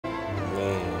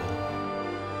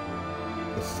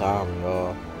It's time,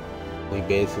 y'all. We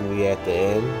basically at the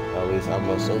end. At least I'm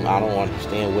assuming. I don't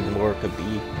understand what more could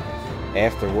be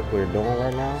after what we're doing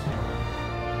right now.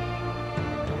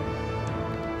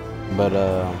 But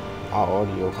our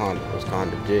audio was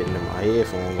kind of jitting in my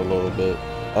headphones a little bit.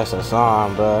 That's a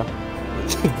sign, bro.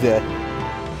 That's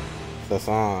a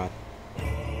sign.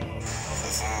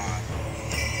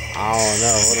 I don't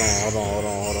know.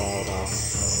 Hold on.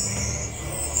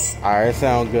 Alright, it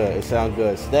sounds good.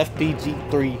 Steph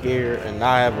PG3 here, and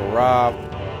I have arrived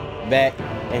back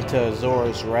into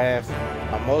Asura's Wrath.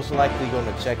 I'm most likely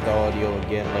gonna check the audio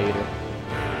again later.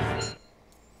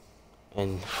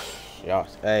 And y'all,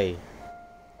 hey,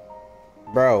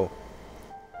 bro,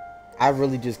 I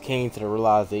really just came to the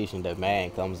realization that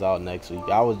Madden comes out next week.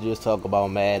 I was just talking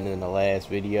about Madden in the last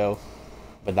video,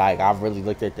 but like I really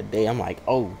looked at the day. I'm like,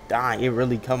 oh, dang, it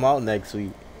really come out next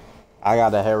week. I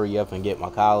gotta hurry up and get my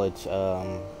college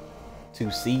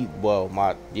 2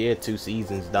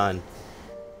 seasons done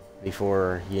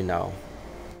before, you know.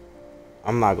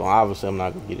 Obviously I'm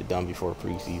not gonna get it done before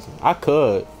preseason.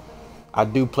 I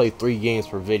do play 3 games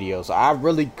per video, so I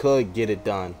really could get it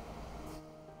done.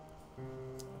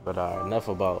 But enough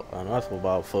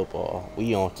about football.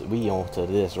 We on to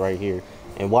this right here.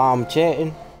 And while I'm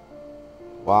chatting,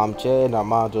 I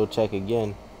might as well check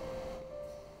again.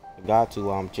 I got to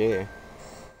while I'm chatting.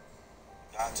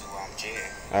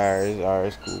 Alright,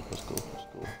 it's cool.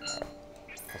 Alright.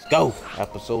 Let's go.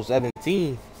 Episode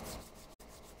 17.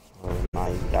 Oh, nah,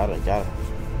 you got it.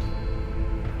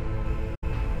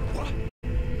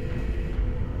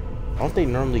 Don't they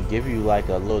normally give you like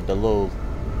the little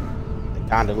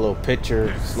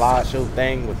picture slideshow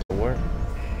thing with the word?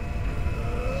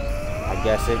 I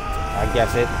guess it.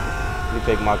 Let me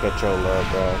pick my controller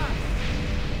up, bro.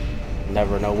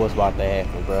 Never know what's about to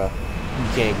happen, bro. You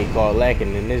can't get caught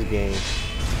lacking in this game.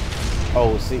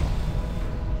 Oh, see.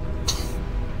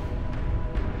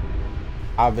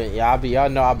 Y'all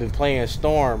know I've been playing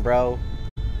Storm, bro.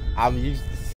 I'm used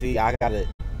to see. I gotta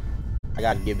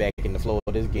get back in the flow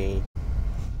of this game.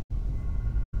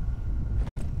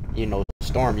 You know,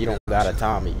 Storm, you don't gotta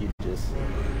time it. You just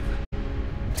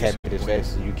tap it as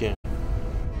fast as you can.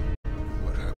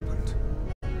 What happened?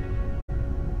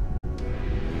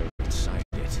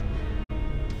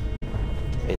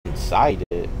 Inside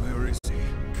it. Where is he?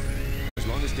 As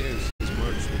long as Deus is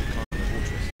merged with the Conqueror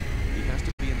Fortress, he has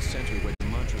to be in the center where the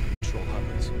mantra control hub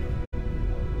is.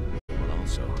 We'll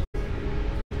also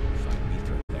find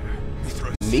Vlitra there.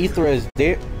 Vlitra is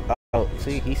there. Oh,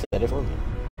 see, he said it for me.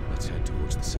 Let's head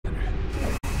towards the center.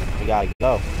 We gotta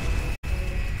go.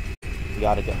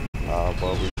 Oh,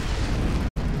 boy,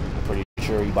 I'm pretty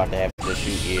sure you about to have to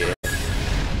shoot. Yeah,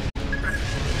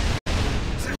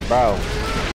 bro.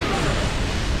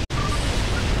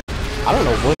 I don't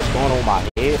know what's going on with my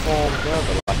headphones, bro,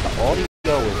 but like the audio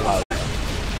is like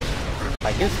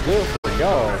it's good for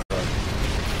y'all, but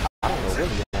I don't know what's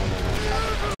going on.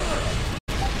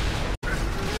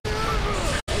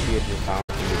 Maybe it's just time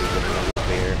for me to get another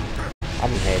pair. I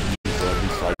haven't had these for at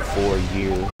least like 4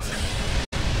 years.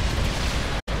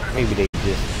 Maybe they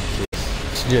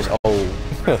just old.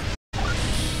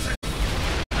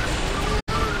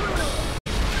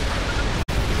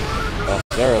 Yes,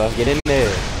 sir, let's get in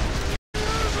there.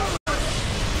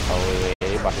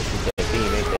 They about to shoot that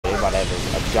beam, ain't they? They about to have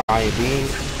a giant beam.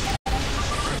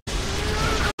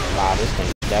 Nah, this thing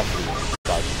definitely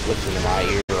like glitching in my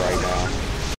ear right now.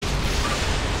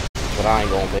 But I ain't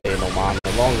gonna pay no mind.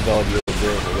 As long as the audio is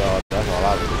good for y'all, that's all I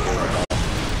really care about.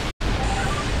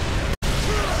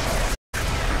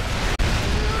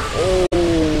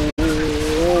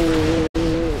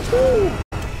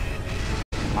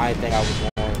 I didn't think I was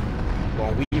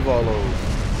gonna weave all those.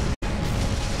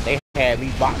 They had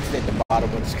me boxed at the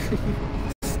bottom of the screen.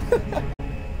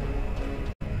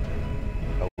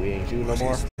 Oh, we ain't shooting no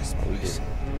more? Oh, we did.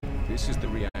 This is the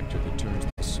reactor that turns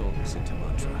the souls into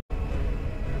mantra.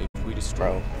 If we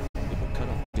destroy it, it will cut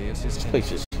off Deus's This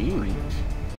place is huge.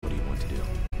 What do you want to do?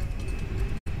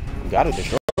 We gotta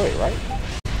destroy it, right?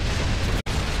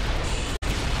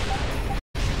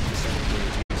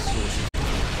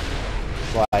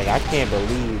 Like, I can't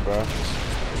believe, bro.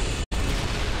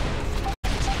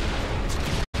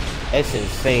 It's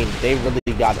insane. They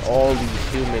really got all these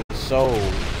human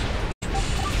souls.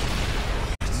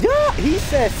 Yeah, he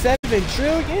said 7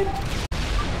 trillion?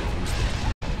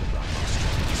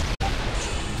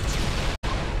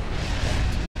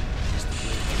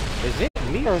 Is it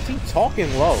me or is he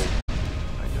talking low?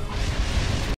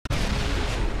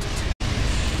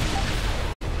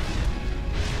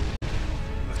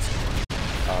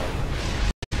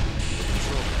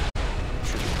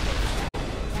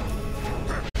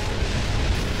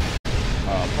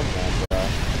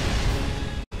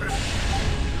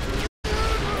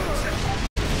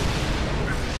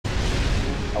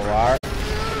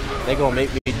 They gonna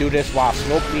make me do this while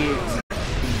smoke me,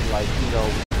 like, you know,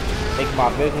 make my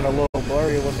vision a little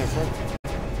blurry what's in front of me.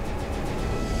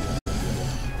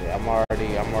 Yeah, I'm already,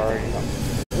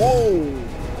 whoa!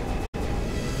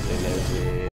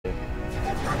 A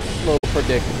little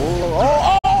predictable.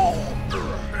 Oh!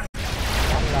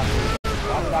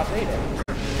 Why did I say that?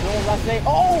 You know what I say?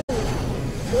 Oh!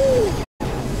 Ooh.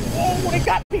 Oh, they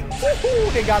got me!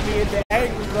 Ooh, they got me in the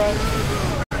anger, bro.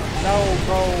 No,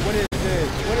 bro, what is this?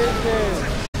 What is this?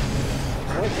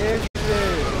 What is this?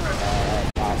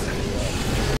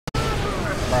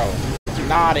 Bro,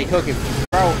 nah, they cooking me.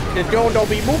 Bro, this dude don't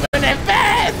be moving that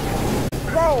fast!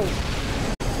 Bro!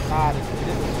 Nah, this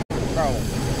is, bro.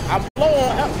 I'm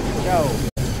blowing up. Yo.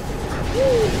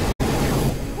 Woo.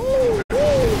 Woo.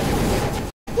 Woo.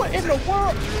 What in the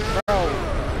world?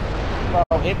 Bro,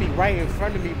 it be right in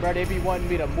front of me, bro. They be wanting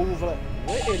me to move up.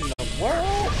 What in the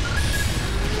world?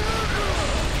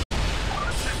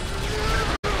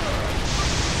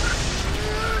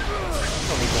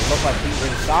 Don't even look like he's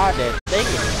inside that thing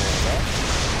anymore, bro.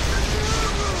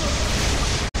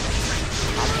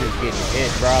 I'm just getting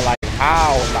hit, bro. Like,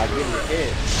 how am I getting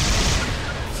hit?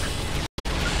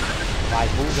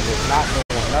 Like, moving is not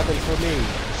doing nothing for me.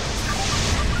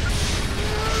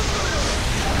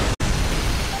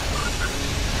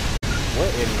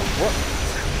 What in the world?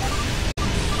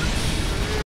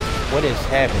 What is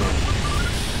happening?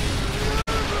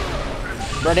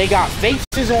 Bro, they got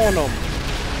faces on them.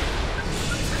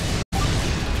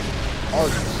 Are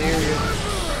you serious?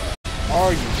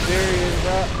 Are you serious,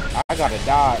 bro? I gotta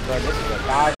die, bro. This is a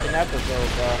dodging episode,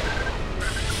 bro.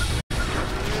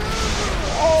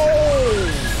 Oh!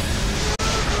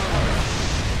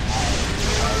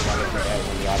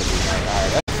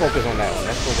 Alright, let's focus on that one.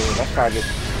 Let's focus on, let's try to get.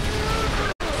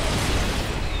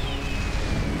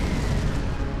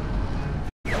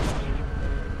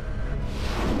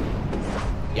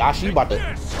 Yashi about to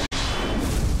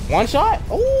one shot?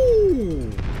 Ooh!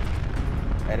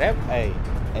 Hey,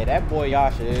 that boy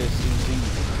Yasha is CC.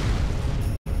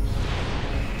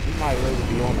 He might really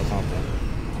be on or something.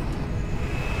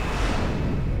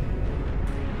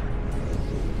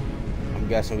 I'm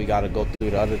guessing we gotta go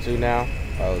through the other two now.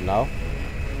 Oh no.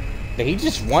 Did he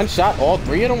just one shot all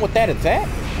three of them with that attack?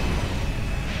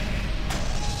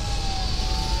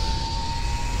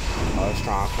 Oh, it's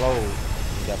trying to close.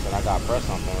 I'm guessing I gotta press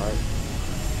something, right?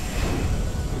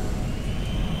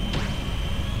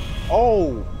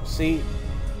 Oh, see,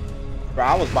 bro,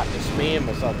 I was about to spam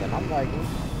or something. I'm like,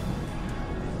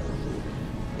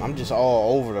 I'm just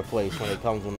all over the place when it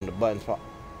comes when the buttons fall.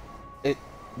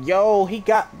 Yo, he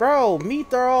got, bro,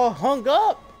 Vlitra all hung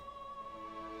up.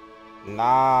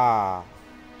 Nah.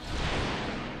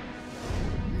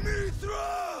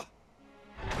 Vlitra!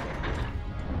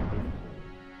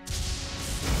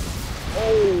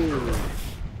 Oh.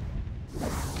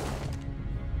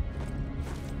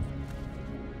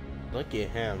 Look at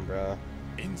him, bro.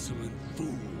 Insolent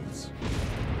fools.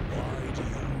 Why do you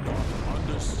not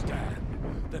understand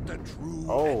that the true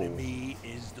enemy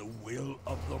is the will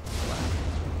of the planet?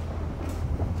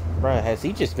 Bro, has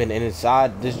he just been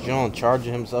inside this joint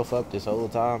charging himself up this whole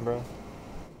time, bro?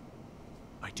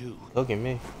 I do. Look at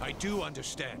me. I do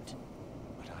understand.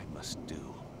 But I must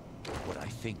do what I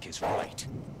think is right.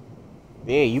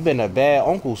 Yeah, you been a bad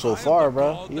uncle so far,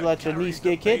 bro. You let your niece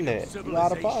get kidnapped. You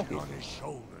out of pocket. On his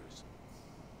shoulders.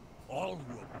 All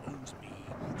who oppose me.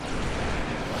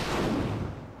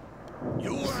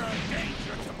 You are a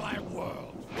danger to my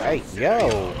world. Hey,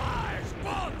 yo.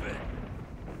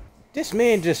 This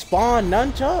man just spawned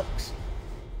nunchucks?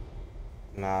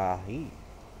 Nah,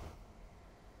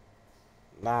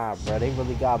 bro, they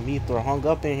really got Vlitra hung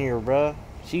up in here, bro.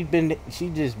 She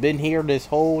just been here this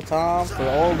whole time for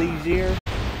all these years,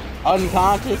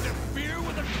 unconscious.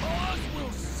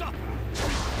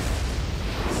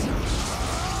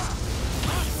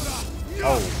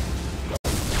 Oh,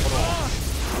 hold on.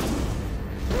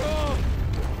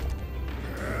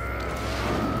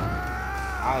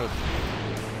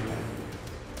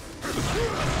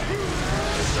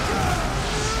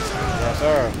 Yes,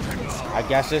 sir. I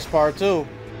guess this part too.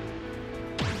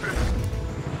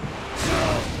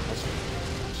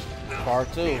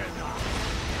 Part two.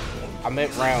 I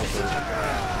meant round two.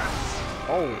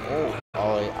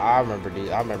 Oh, I remember these.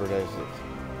 I remember this.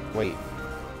 Wait.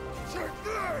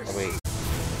 Oh, wait.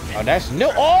 Oh, that's new.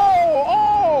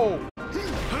 Oh!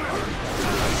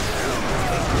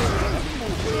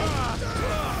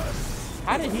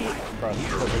 How did he?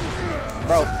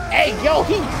 Bro, hey, yo,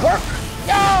 he worked.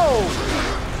 Yo!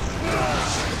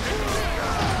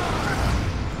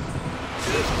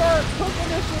 He started cooking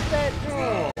this with that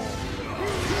drum.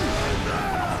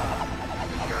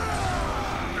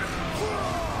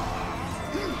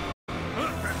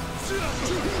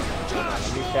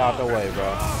 Get out the way,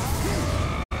 bro.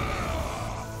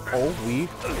 Oh, we.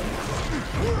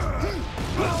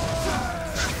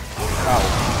 Oh,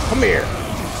 come here.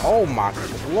 Oh my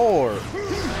lord.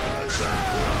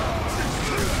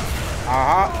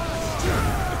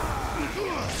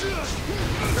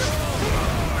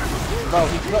 Bro,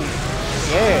 he could.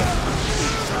 Yeah.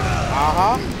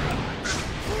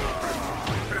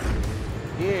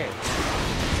 Yeah.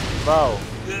 Bro,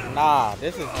 nah.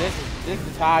 This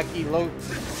is high key low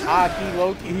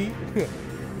key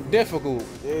difficult.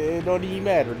 It don't even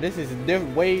matter. This is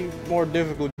way more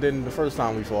difficult than the first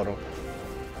time we fought him.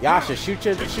 Yasha, shoot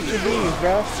your beams,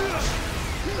 bro.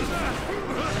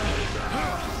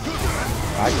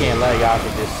 I can't let Yasha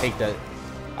just take that.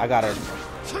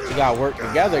 We gotta work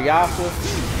together, Yasha.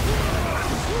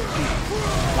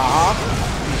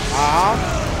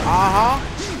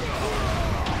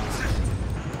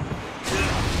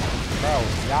 Bro,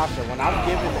 Yasha, when I'm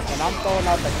throwing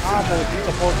out the combos, you're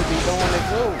supposed to be doing it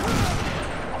too.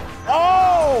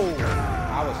 Oh!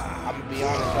 I'm gonna be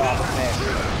honest, though, I was mad.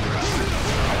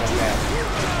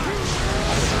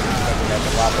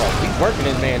 He's working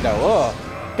his man though.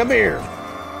 Come here.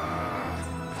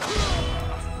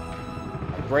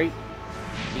 Great.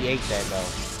 He ate that though.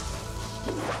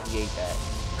 He ate that.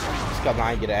 Just because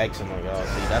I ain't get an excellent, y'all.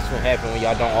 See, that's what happens when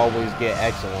y'all don't always get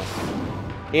excellent.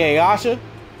 Yeah, Yasha.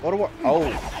 What do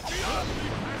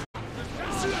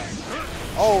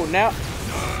Oh,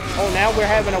 now we're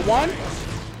having a one?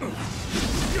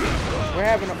 We're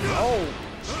having a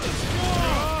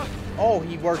Oh,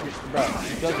 he worked it, bro.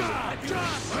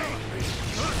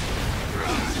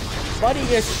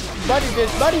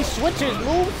 Buddy switches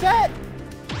moveset?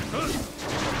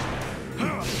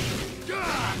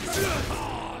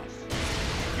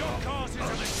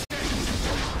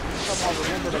 Come on,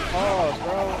 remember the cause,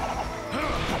 bro.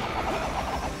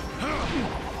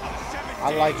 I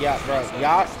like bro.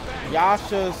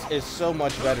 Yasha's is so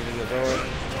much better than the Azura.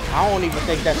 I don't even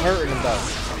think that's hurting him though.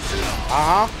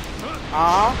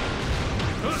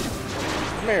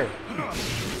 Come here.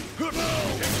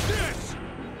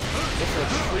 This is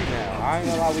free now. I ain't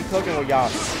gonna lie, we cooking with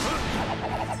Yasha.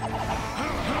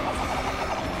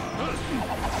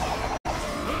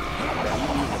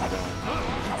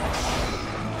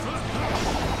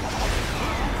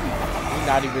 He's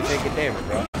not even taking damage,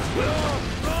 bro.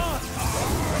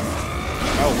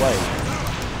 No way.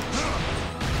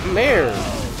 Come here.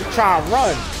 You're trying to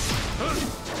run.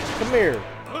 Come here.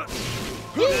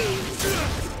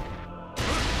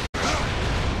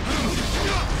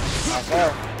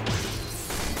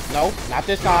 No, not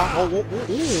this time.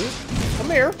 Come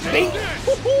here. Bing.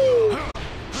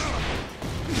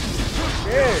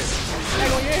 Yeah.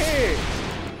 Hang on your head.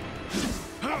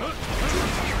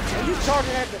 Are you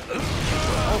charging at the...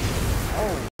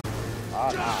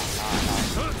 Nah.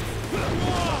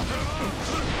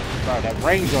 Bro, that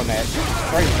range on that is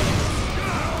crazy.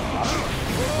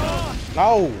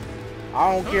 No. I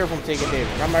don't care if I'm taking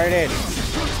damage. I'm right at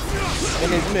it. In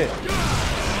his mid.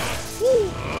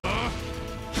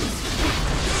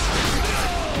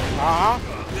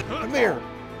 Come here.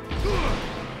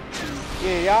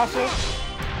 Yeah, Yasha.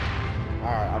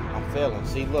 Alright, I'm failing.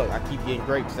 See, look, I keep getting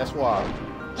grapes. That's why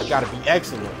I gotta be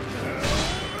excellent.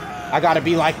 I gotta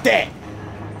be like that.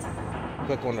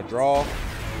 Click on the draw.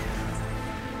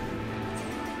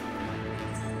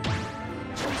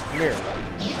 Come here.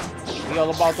 We all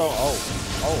about the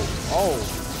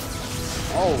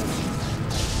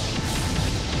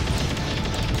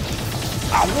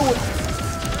I knew it.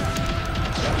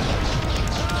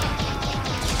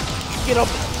 Get up.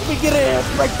 Let me get in.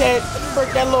 Break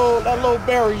that little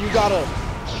barrier you got up.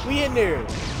 We in there.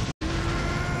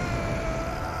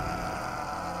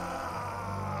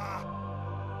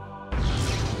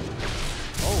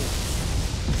 Oh,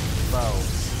 bro.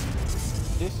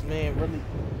 This man really.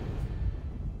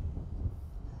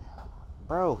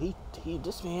 Bro,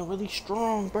 this man really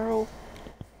strong, bro.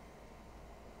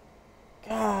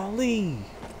 Golly.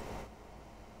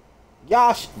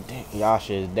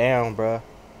 Yasha is down, bro.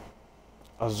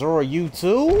 Asura, you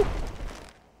too?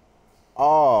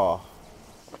 Oh,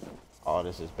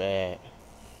 this is bad.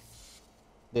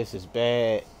 This is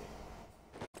bad.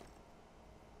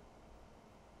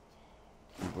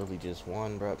 He really just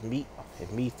won, bro.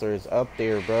 Vlitra is up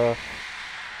there, bro.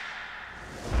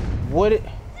 What it?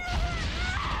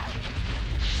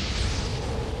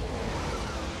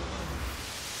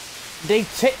 They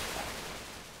take.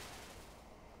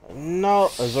 No,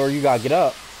 Asura, you gotta get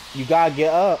up. You gotta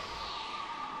get up.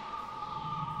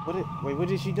 Wait,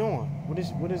 what is she doing?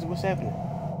 What's happening?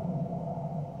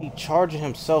 He charging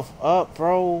himself up,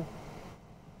 bro.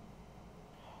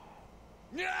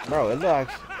 Bro, it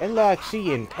looks like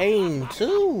she in pain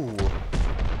too.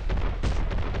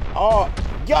 Oh,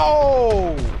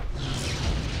 yo!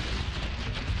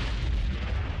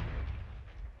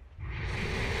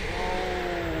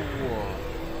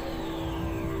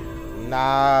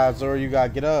 Nah, Asura, you gotta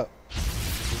get up.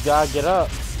 You gotta get up.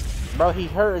 Bro, he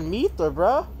hurting Vlitra,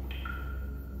 bro.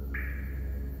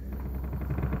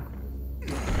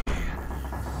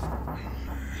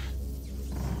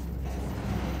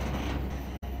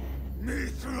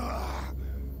 Vlitra!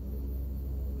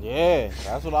 Yeah,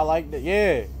 that's what I like.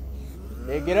 Yeah.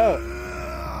 Yeah, get up.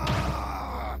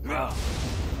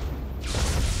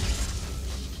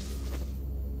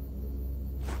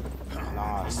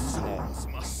 Nah, Souls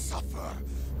must suffer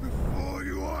before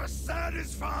you are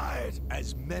satisfied.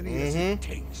 As many as it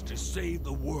takes to save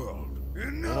the world. It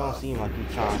don't seem like you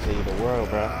trying to save the world,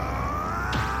 bro.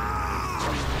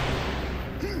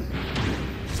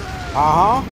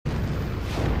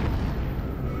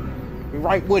 We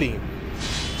right with him.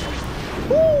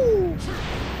 Woo!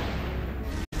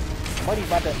 Buddy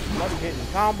hitting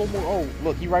combo move. Oh,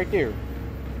 look, he right there.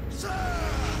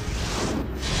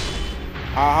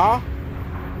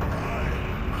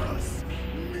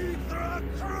 Vlitra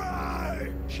cry!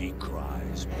 She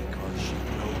cries because she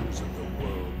knows of the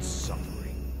world's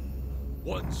suffering.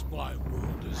 Once my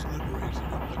world is liberated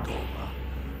of the Goma,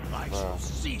 I shall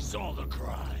cease all the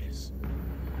cries.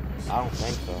 I don't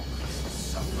think so.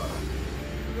 Suffer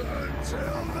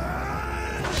until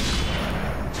then.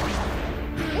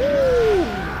 Woo!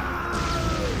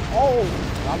 Oh,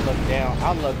 I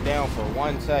looked down for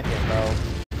 1 second, bro.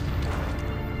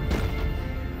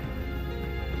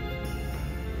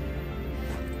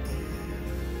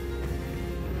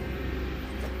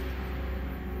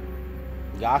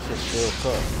 Yasha still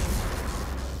cook.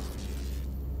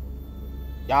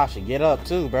 Yasha, get up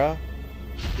too, bro.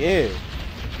 Yeah.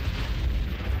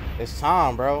 It's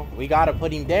time, bro. We gotta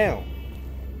put him down.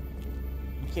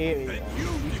 You can't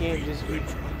just be...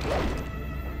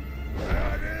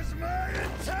 That is my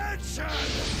intention.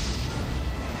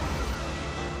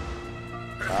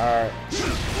 Alright.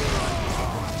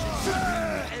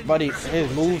 Buddy, his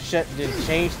move set just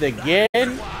changed again.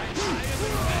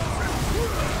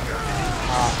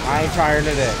 I ain't trying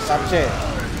none of that. Stop chatting.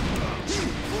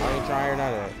 I ain't trying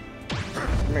none of that.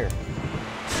 Come here.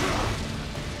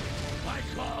 My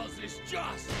cause is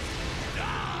just.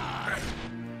 Die.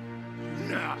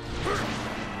 Nah.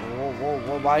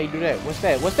 Whoa, why you do that? What's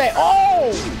that? What's that?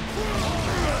 Oh!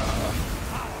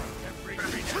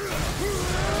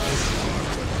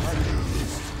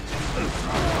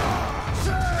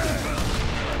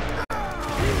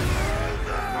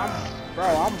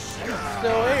 I'm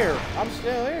still here. I'm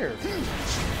still here.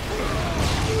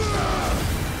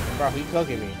 Bro, he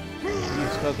cooking me.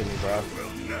 He's cooking me, bro.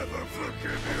 Will never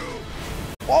forgive you.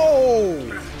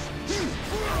 Whoa!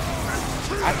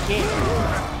 I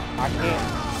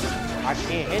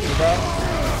can't hit him, bro.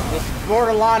 It's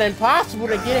borderline impossible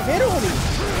to get a hit on him.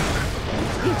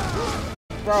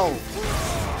 Bro,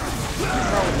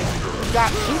 he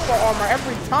got super armor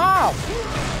every time.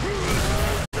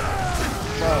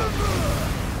 Bro.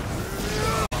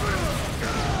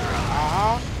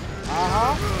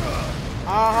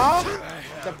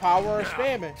 The power of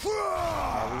spamming.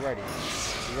 Alright, we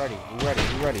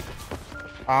ready.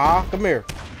 Come here.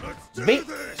 Beat.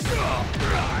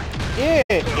 Yeah.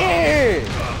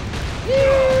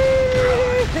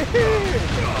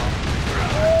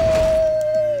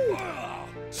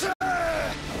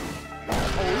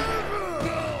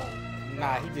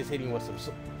 Nah, he just hit him with some.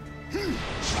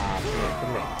 Nah,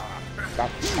 come here. Stop.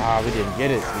 We didn't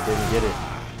get it.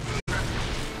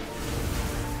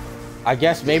 I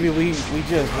guess maybe we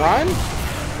just run?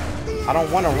 I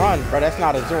don't want to run, bro. That's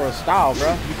not Asura's style,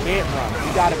 bro. You can't run.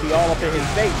 You gotta be all up in his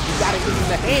face. You gotta give him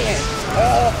the hands.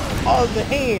 All of the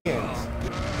hands.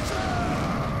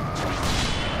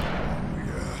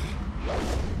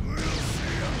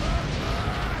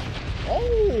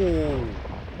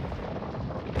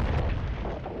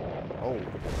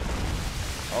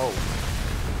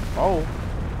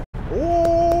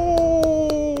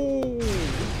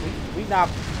 We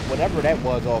knocked whatever that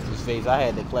was off his face. I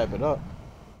had to clap it up.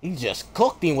 He just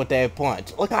cooked him with that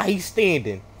punch. Look how he's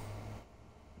standing.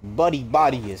 Buddy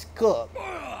body is cooked.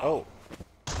 Oh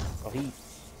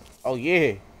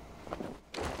yeah.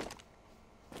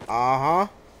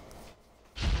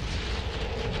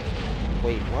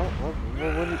 Wait,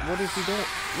 what is he doing?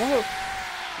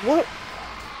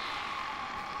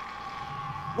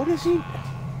 What is he?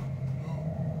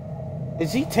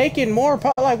 Is he taking more?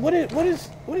 Like what is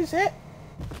that?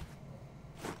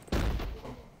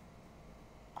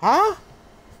 Huh?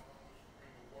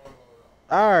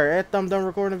 Alright, after I'm done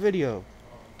recording the video.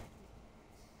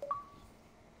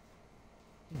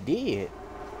 Did.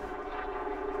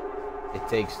 It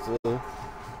takes two.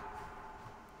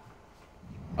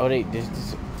 Oh,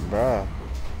 this, bruh.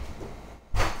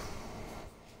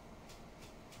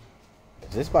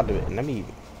 Is this about to be,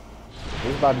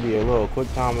 this about to be a little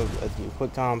quick time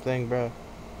thing, bruh.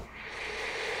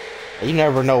 You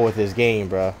never know with this game,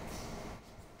 bruh.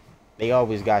 They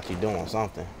always got you doing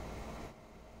something.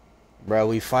 Bruh,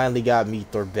 we finally got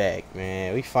Vlitra back,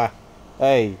 man.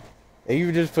 Hey,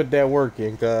 you just put that work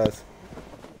in, cuz.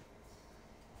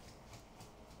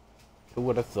 Who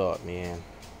would have thought, man?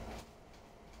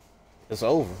 It's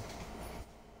over.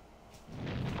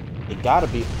 It gotta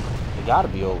be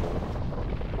over.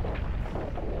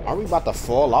 Aren't we about to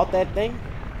fall out that thing?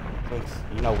 Since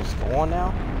you know what's going on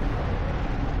now?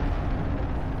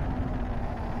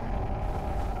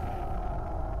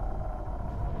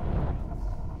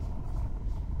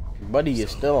 Buddy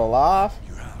is still alive?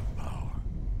 You have power.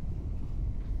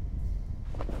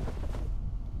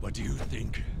 What do you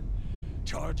think?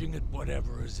 Charging at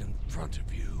whatever is in front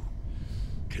of you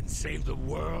can save the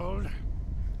world?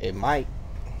 It might.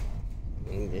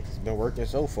 It's been working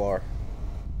so far.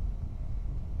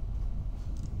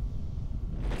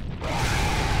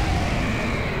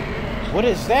 What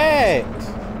is that?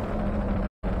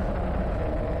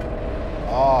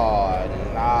 Oh,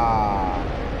 nah.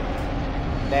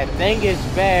 That thing is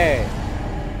bad.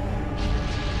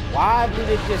 Why did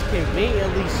it just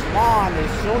conveniently spawn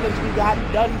as soon as we got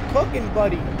done cooking,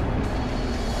 buddy? We're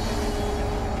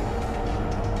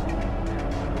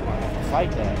gonna have to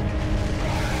fight that.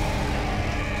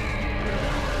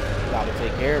 We gotta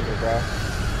take care of it, bro.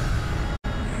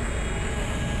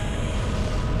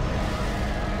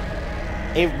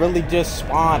 It really just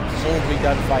spawned as soon as we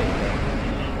done fighting it.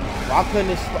 Why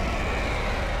couldn't it spawn?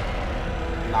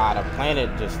 Nah, the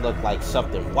planet just looked like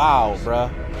something wild, bruh.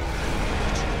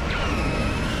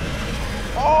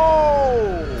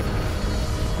 Oh!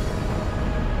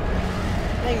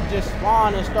 Thing just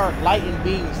spawn and start lighting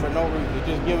beams for no reason,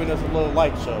 just giving us a little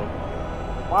light show.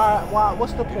 Why,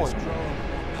 what's the point?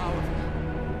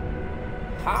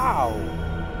 How?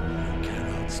 You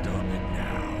cannot stop it now.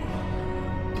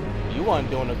 You weren't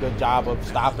doing a good job of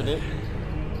stopping it.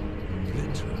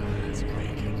 Vlitra has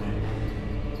awakened.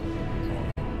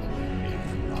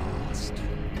 If lost.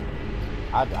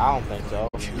 I don't think so.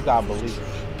 You gotta believe it.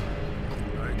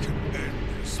 I can end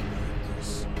this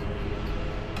madness.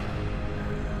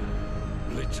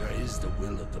 Vlitra is the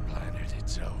will of the planet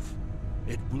itself.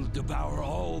 It will devour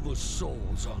all the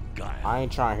souls on Gaia. I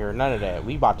ain't trying to hear none of that.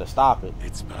 We about to stop it.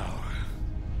 Its power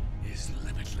is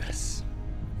limitless.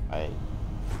 Hey,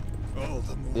 All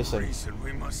the more reason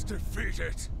we must defeat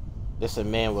it. this a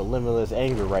man with limitless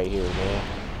anger right here, man.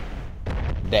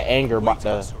 The anger about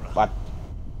to...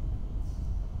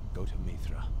 Go to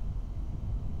Vlitra.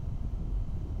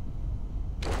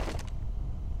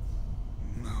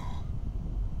 No.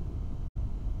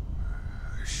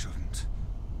 I shouldn't.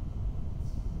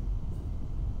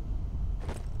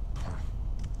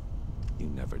 You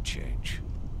never change.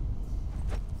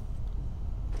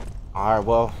 Alright,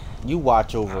 well, you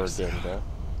watch over again, bro.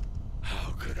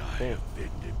 How could I have been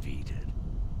defeated?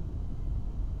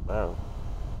 Bro.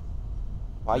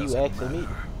 Why you Doesn't asking me?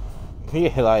 matter.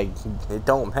 Yeah, like, it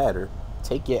don't matter.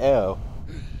 Take your L.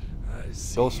 I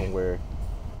see. Go somewhere.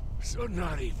 So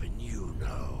not even you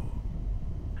know.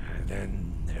 And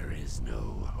then there is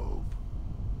no hope.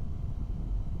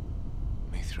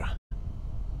 Vlitra.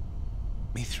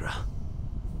 Vlitra.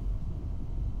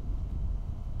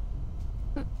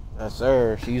 Yes,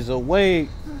 sir. She's awake.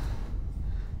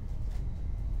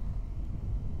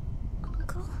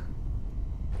 Uncle?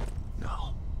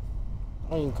 No.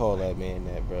 Don't even call that man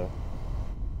that, bro.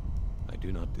 I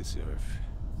do not deserve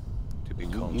to be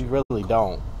called You your really uncle.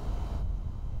 don't.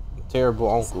 Terrible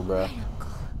uncle, bro. Right,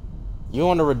 Uncle. You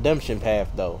on the redemption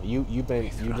path, though. You.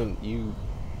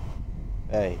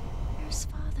 Hey. Where's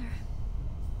Father?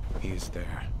 He is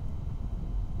there.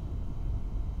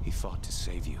 He fought to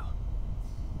save you.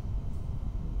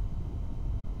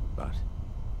 But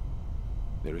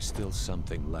there is still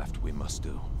something left we must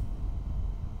do.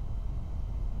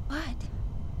 What?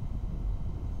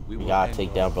 We You will gotta end take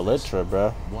all down of this Vlitra,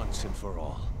 bro. once and for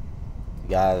all. You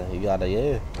gotta,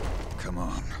 yeah. Come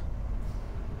on.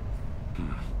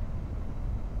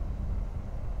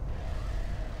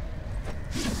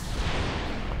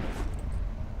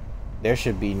 There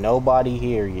should be nobody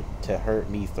here to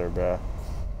hurt Vlitra, bro.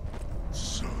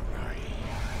 So naive.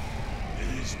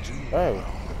 It is too Bro,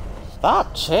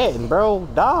 stop chatting, bro.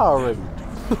 Die already.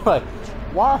 Like,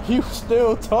 why are you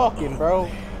still talking, bro?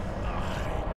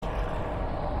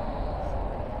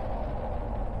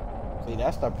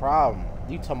 That's the problem.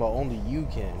 You talking about only you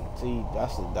can. See,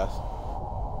 that's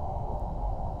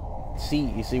see,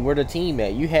 you see where the team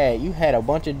at. You had a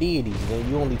bunch of deities and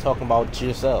you only talking about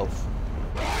yourself.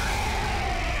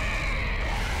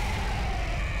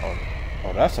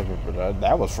 Oh,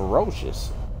 that was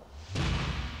ferocious.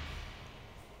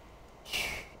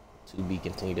 To be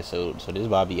continued. So this is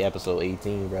about to be episode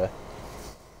 18, bruh.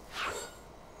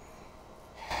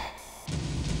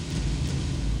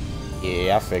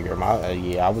 Yeah, I figure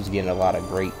I was getting a lot of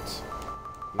greats.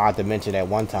 Not to mention that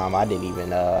one time I didn't even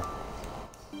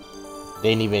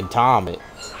time it.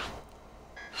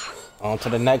 On to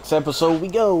the next episode we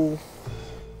go.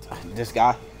 This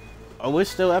guy. Oh,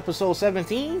 it's still episode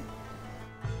 17?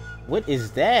 What is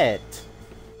that?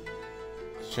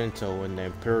 Shinto in the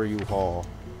Imperial Hall.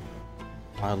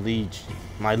 My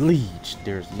liege,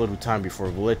 there's little time before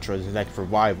Vlitra's next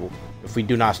revival. If we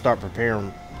do not start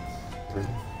preparing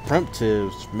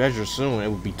preemptive measures soon, it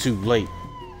will be too late.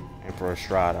 Emperor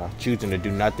Estrada, choosing to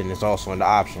do nothing is also an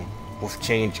option. With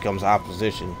change comes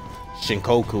opposition.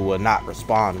 Shinkoku will not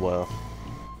respond well.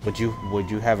 Would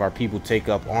you have our people take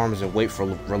up arms and wait for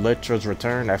Vlitra's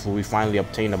return after we finally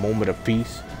obtain a moment of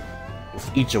peace? With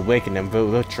each awakening,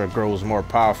 Vlitra grows more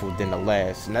powerful than the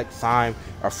last. Next time,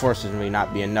 our forces may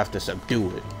not be enough to subdue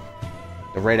it.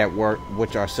 The rate at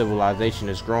which our civilization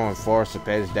is growing far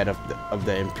surpasses that of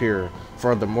the Empire.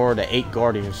 Furthermore, the 8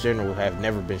 Guardians General have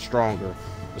never been stronger,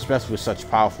 especially with such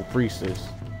powerful priestess.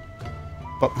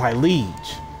 But my liege,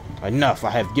 enough,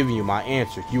 I have given you my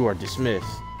answer. You are dismissed.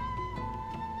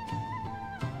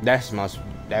 That must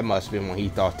have been when he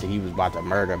thought that he was about to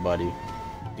murder Buddy.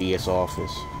 DS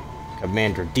office.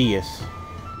 Commander Diaz,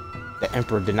 the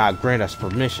Emperor did not grant us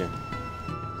permission.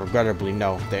 Regrettably,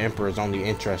 no. The Emperor is only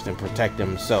interested in protecting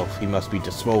himself. He must be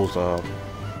disposed of.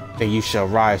 Then you shall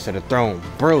rise to the throne.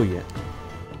 Brilliant.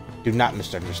 Do not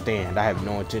misunderstand. I have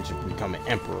no intention of becoming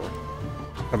Emperor.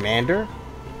 Commander?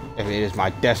 If it is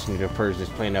my destiny to purge this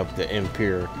planet of the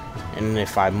Empire, and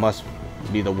if I must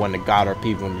be the one to guide our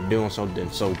people into doing so,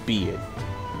 then so be it.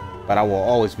 But I will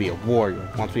always be a warrior.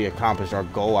 Once we accomplish our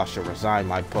goal, I shall resign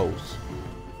my post.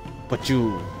 But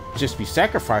you just be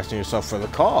sacrificing yourself for the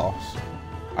cause.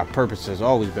 Our purpose has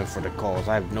always been for the cause.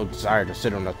 I have no desire to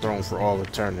sit on the throne for all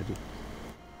eternity.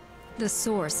 The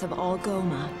source of all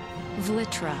Goma,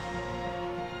 Vlitra.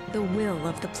 The will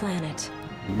of the planet.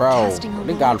 Bro,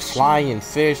 they got flying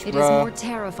fish, bro. It is more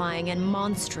terrifying and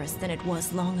monstrous than it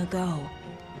was long ago.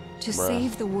 To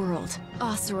save the world,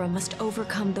 Asura must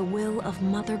overcome the will of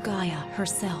Mother Gaia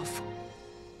herself.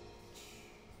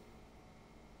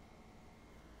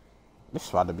 This is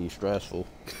about to be stressful.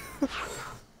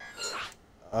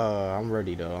 I'm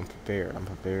ready though. I'm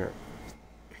prepared.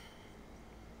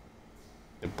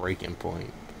 The breaking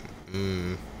point.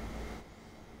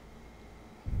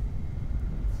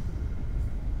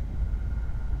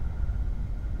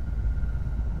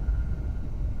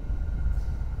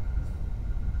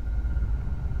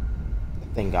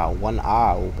 Thing got one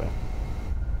eye open.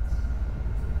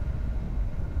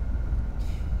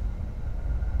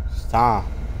 It's time.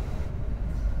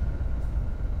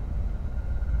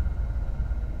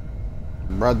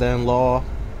 Brother-in-law.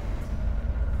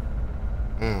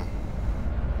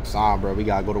 It's on, bro. We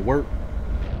gotta go to work.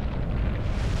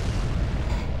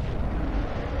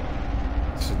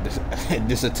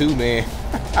 This a 2-man.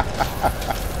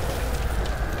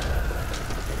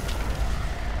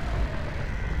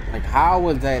 Like, how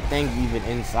was that thing even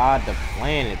inside the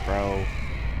planet, bro?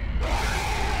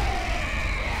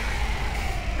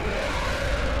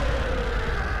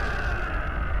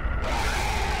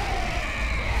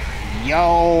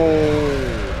 Yo!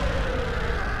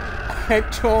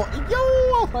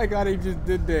 Oh my god, he just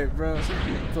did that, bro.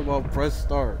 It's about press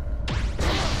start.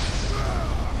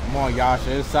 Come on,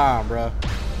 Yasha, it's time, bro.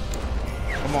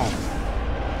 Come on.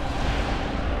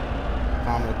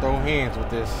 Time to throw hands with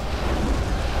this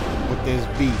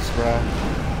beast, bro.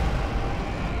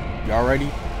 Y'all ready?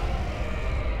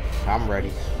 I'm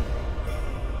ready.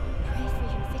 Pray for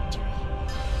your victory.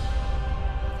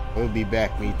 We'll be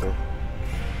back, Vlitra.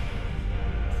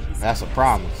 That's a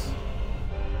promise.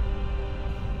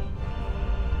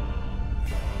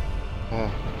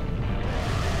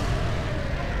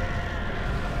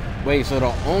 Wait, so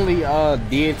the only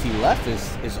deity left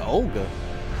is Olga.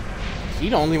 She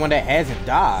the only one that hasn't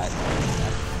died.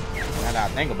 Now that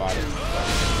I think about it.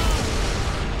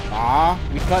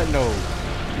 We cutting those.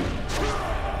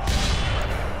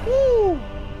 Woo!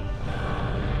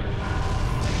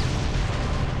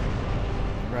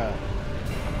 Bruh.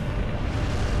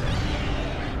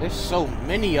 There's so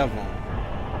many of them.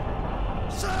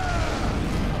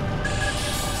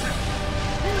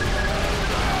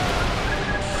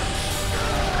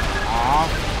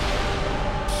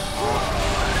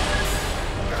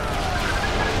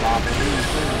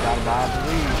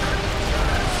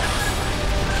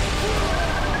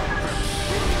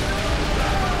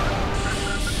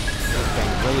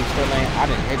 still ain't. I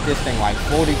didn't hit this thing like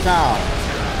 40 times.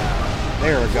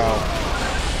 There we go.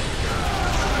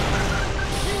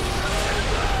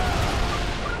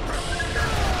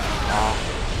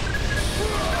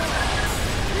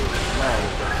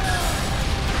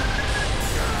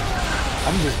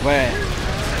 I'm just glad.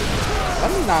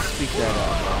 Let me not speak that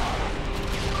up, bro.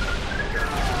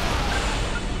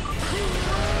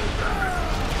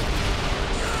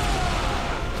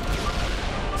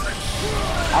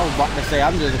 I was about to say,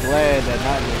 I'm just glad that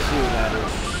nothing is shooting at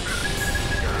us.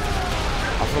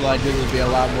 I feel like this would be a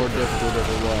lot more difficult if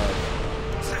it was.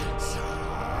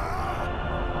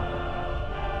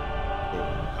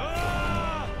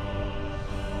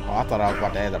 Oh, I thought I was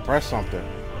about to have to press something.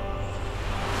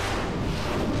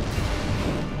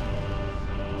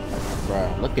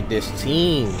 Bruh, look at this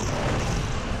team.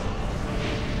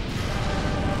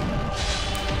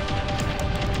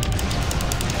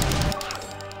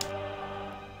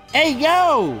 Hey,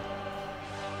 yo!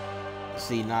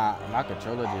 See, nah, my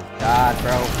controller just died,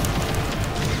 bro.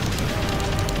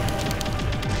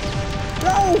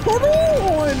 Bro, hold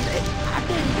on! I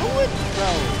didn't do it,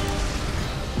 bro.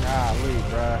 Golly,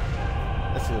 bro.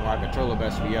 Let's see, my controller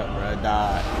messed me up, bro. It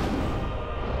died.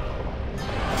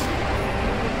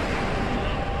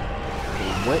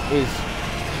 What is...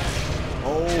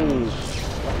 Oh.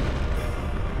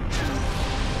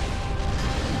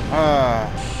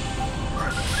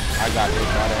 I got this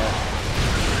by that.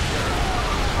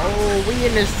 Oh, we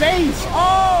in his face.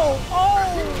 Oh.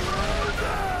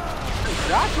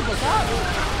 Joshua got it.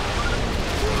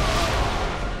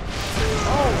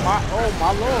 Oh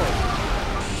my lord.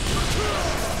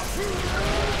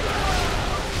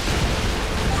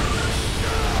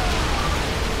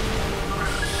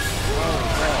 Oh,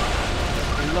 bro.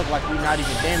 It look like we're not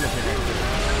even damaging it.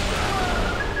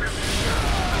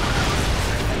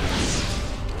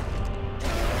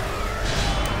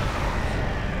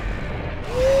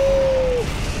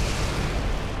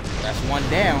 That's one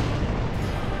down.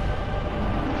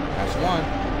 That's one.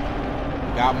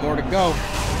 We got more to go.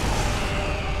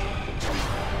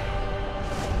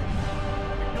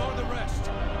 Ignore the rest.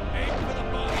 Aim for the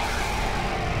body.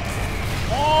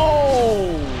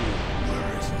 Oh!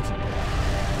 Where is it?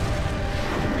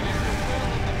 It is the will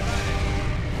of the planet.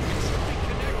 It should be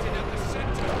connected at the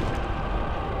center.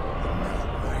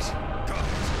 Right. Got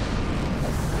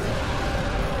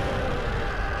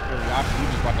it. You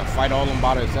just about to fight all them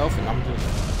by yourself, and I'm just...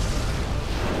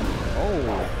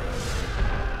 Oh.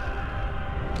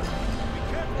 Be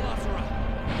careful, Asura.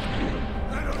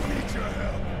 I don't need your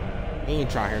help. He ain't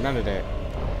trying to hear none of that.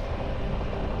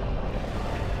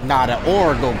 Nah, the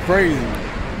aura go crazy. Here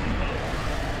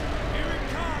it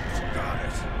comes. Got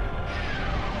it.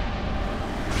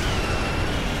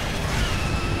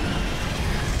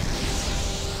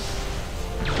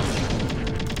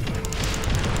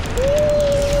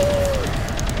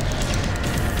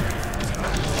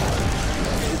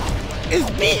 It's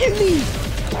beating me!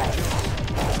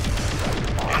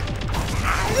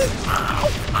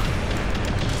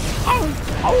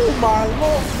 Oh my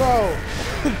lord, bro!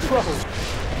 Bro.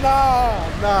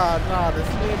 Nah, the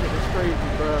spamming is crazy,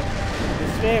 bro. The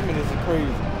spamming is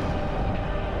crazy.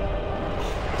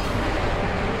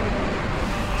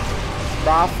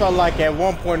 Bro, I felt like at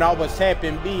one point I was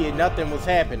tapping B and nothing was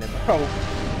happening, bro.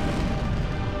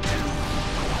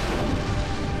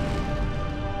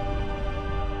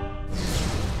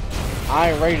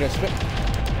 I ain't ready to spam.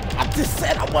 I just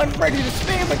said I wasn't ready to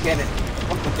spam again.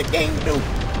 Look what the game do.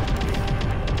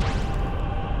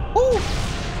 Woo!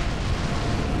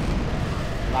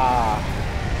 Nah.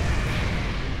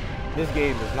 This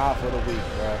game is not for the weak,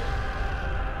 bro.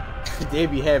 They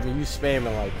be having you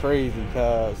spamming like crazy,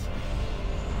 cuz.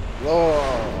 Lord.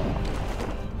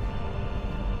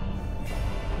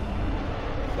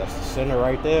 That's the center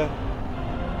right there.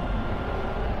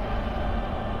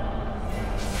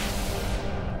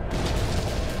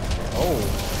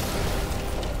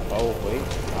 Oh, wait.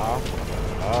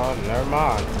 Never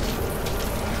mind.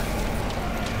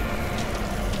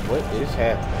 What is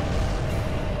happening?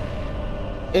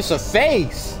 It's a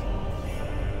face!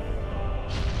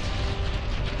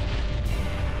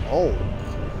 Oh.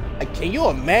 Can you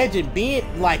imagine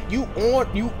being like you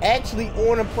actually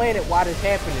on a planet while this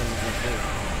happening?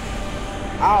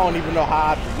 I don't even know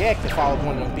how I'd react if I was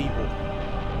one of them people.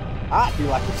 I'd be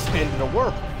like, it's the end of the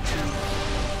world.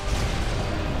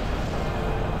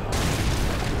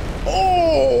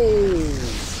 Oh!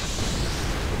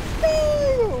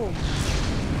 Damn!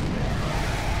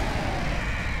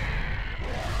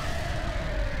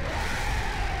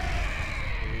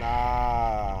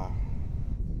 Nah.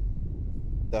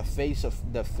 The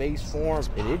face form,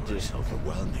 and it just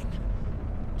overwhelming.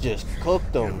 Just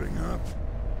cooked them. Giving up.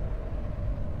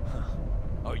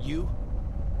 Are you?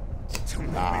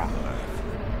 Nah.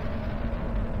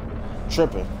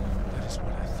 Tripping. That is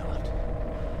what I thought.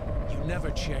 You never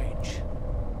change.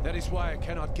 That is why I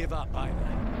cannot give up either.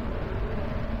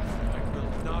 I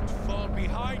will not fall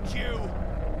behind you.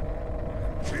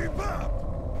 Keep up.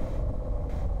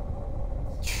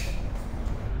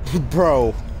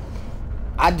 Bro,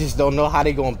 I just don't know how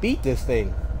they gonna beat this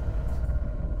thing.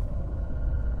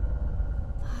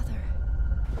 Father.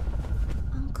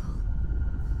 Uncle.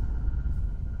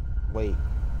 Wait,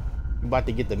 you about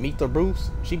to get the Vlitra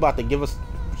Bruce? She about to give us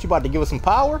some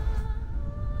power?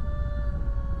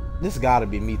 This gotta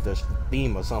be Vlitra's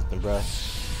theme or something, bro.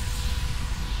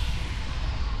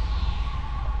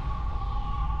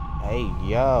 Hey,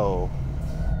 yo.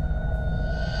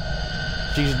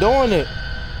 She's doing it.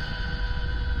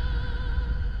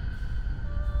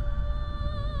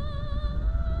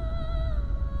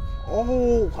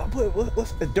 Oh,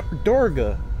 what's the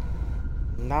Durga?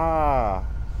 Nah.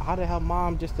 How the hell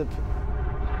mom just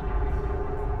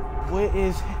what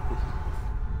is,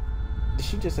 did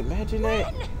she just imagine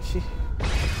that? She,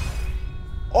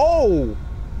 oh,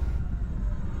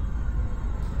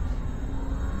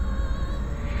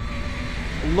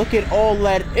 look at all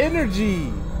that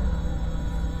energy.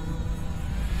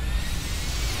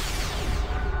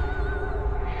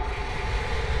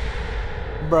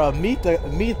 Bruh,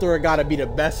 Vlitra gotta be the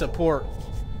best support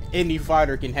any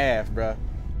fighter can have, bruh.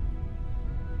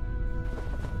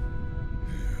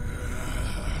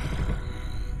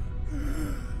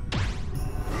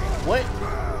 What?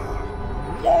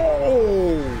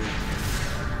 Whoa!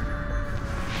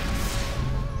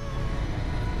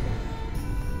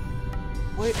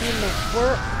 What in the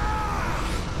fuck?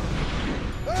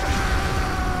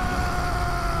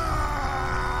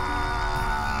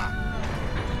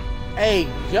 Hey,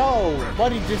 yo,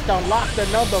 buddy just unlocked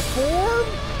another form?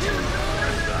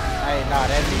 Hey, nah,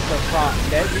 that Vlitra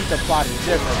plot is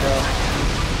different, bro.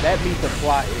 That Vlitra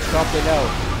plot is something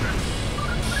else.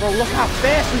 Bro, look how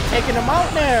fast we're taking them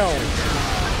out now.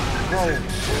 Bro.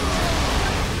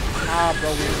 Nah, bro,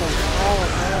 we're so strong,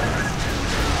 man.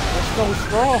 We're so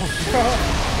strong, bro.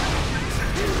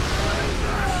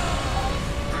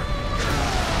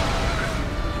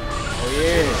 Oh,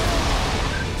 yeah.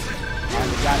 I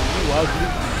got you ugly.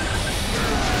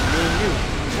 Me and you.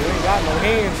 You ain't got no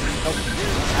hands. No,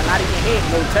 not even hands.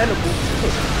 No tentacles.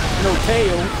 No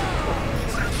tails.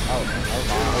 Oh, hold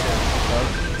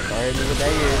on. Sorry, what that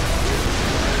is.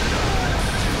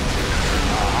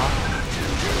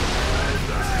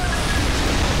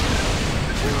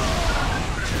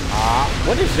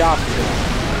 What is Yasha doing?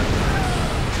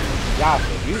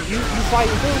 Yasha, you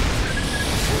fighting too?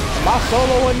 Am I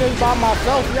soloing this by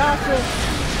myself, Yasha?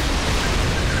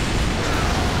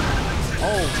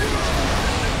 Oh.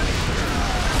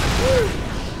 Woo.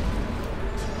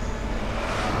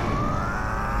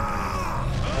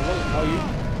 Oh, you.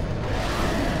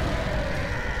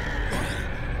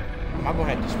 Am I gonna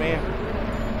have to spam?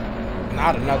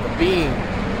 Not another beam.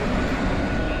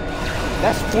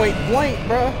 That's point blank,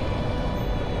 bruh.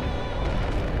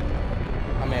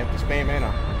 I'm gonna have to spam, ain't I?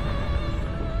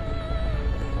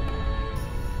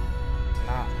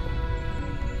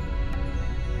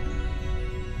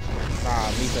 Nah,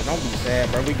 Vlitra, don't be sad,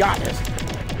 bro. We got this.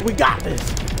 We got this.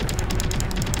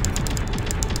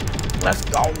 Let's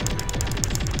go.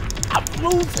 I'm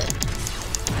losing.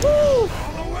 Woo!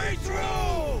 All the way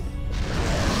through.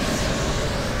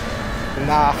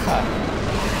 Nah.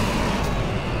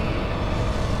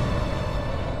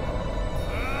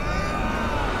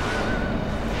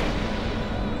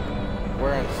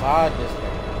 We're inside this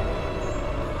thing.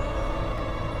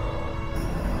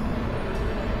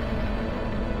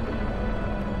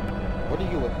 What are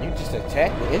you just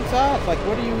attack the inside? Like,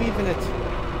 what are you even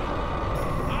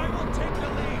I will take the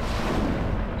lead.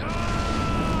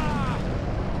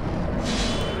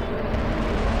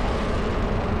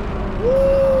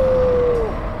 Woo!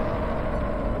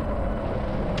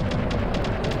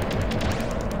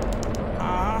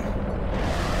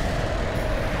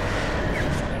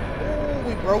 Ooh,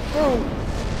 we broke through.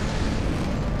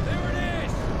 There it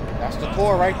is. That's the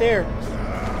core right there.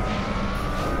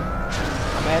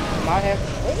 Might have.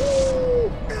 Ooh.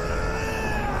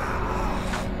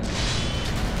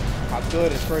 My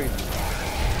good is crazy.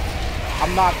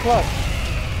 I'm not clutch.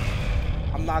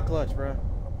 I'm not clutch, bro.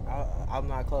 I'm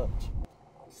not clutch.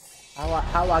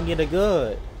 How I get a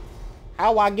good?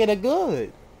 How I get a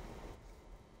good?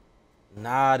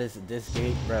 Nah, this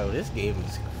game, bro. This game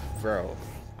is, bro.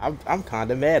 I'm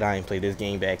kind of mad I ain't played this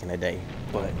game back in the day,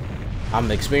 but I'm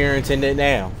experiencing it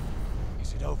now.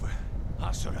 Is it over,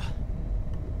 Asura?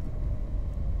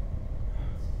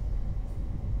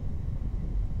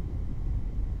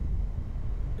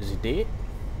 just did?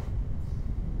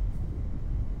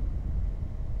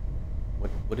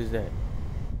 What is that?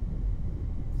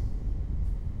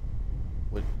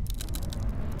 What?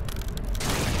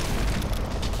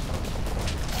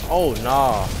 Oh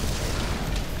nah.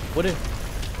 What is,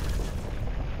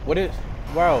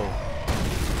 bro?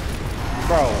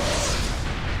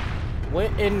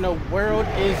 What in the world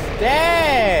is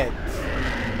that?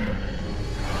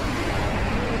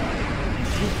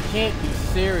 You can't be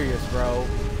serious, bro.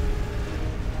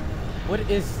 What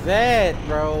is that,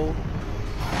 bro?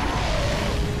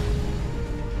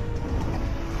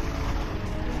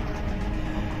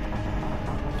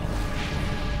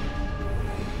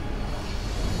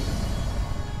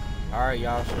 Alright,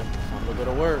 Yasha. Time to go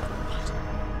to work.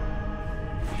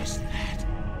 What is that?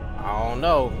 I don't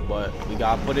know, but we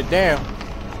gotta put it down.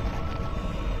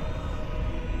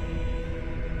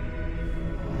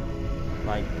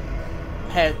 Like,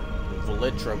 pet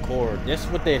Vlitra core. This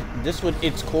what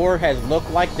its core has looked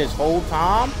like this whole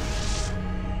time?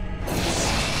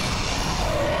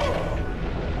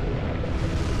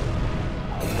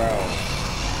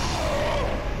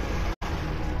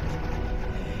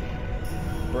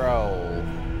 Bro.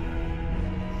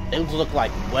 Those look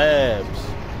like webs.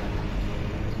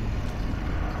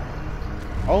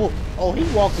 Oh, he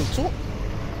walked into it.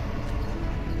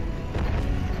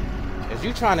 Is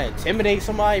you trying to intimidate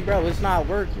somebody, bro? It's not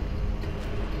working.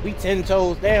 We 10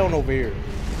 toes down over here.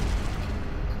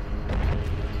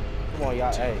 Come on,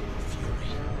 y'all. Hey. Fury.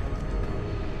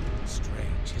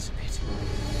 Strange, isn't it?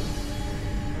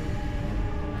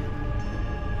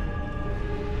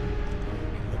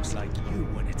 It looks like you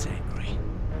when it's angry.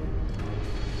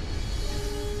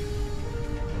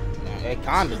 It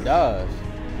kinda does.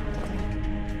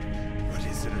 But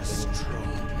is it as strong?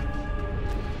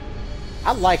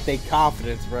 I like their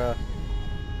confidence, bro.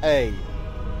 Hey.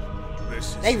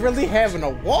 They really having a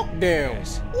walk down.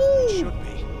 Yes, Woo. it should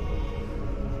be.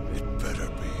 It better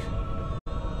be.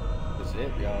 That's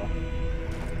it, y'all.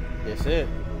 That's it.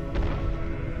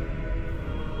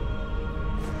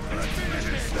 Let's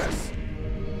finish this.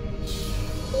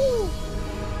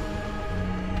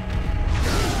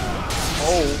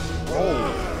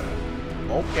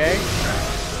 Okay.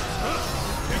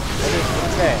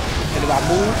 What's that? Should have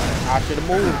moved? I should have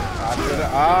moved.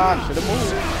 I should have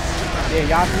moved. Yeah,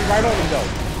 y'all see right on him though.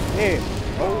 Yeah.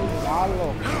 Oh, my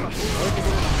lord.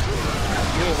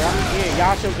 Yeah,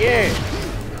 y'all should, yeah.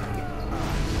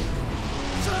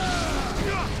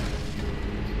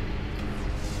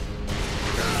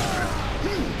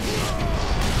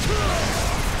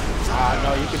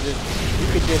 No, you could just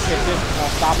hit this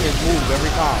and stop his move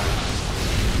every time.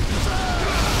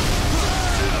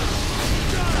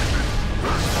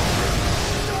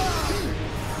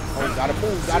 Oh, gotta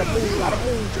move.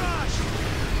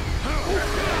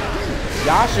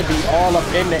 Y'all should be all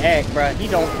up in the act, bruh. He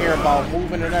don't care about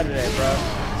moving or none of that, bruh.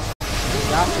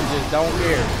 Yasha just don't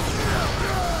care.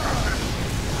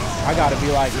 I gotta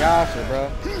be like Yasha, bruh.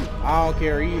 I don't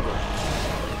care either.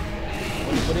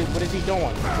 What is he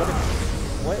doing?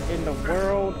 What in the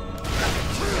world?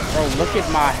 Bro, look at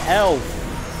my health.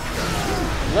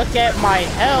 Look at my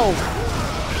health.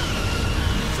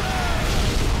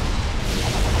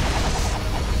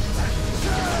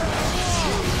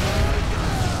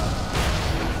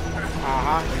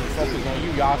 Focus on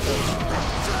you, Yasha.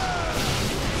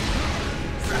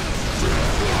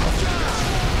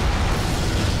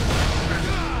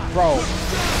 Bro,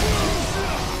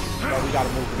 we gotta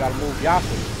move.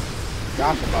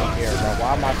 Yasha don't care, bro.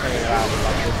 Why am I saying that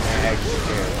like this man actually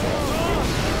cares, bro?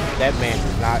 That man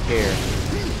does not care.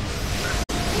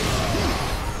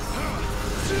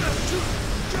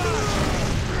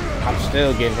 I'm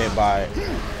still getting hit by it.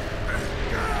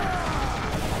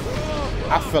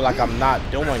 I feel like I'm not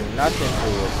doing nothing to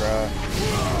it, bro.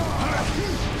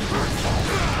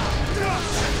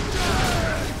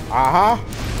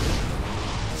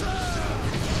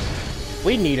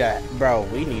 We need a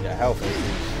health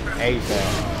increase.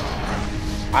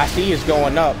 ASAP. I see it's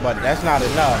going up, but that's not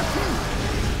enough.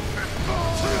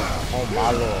 Oh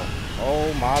my lord.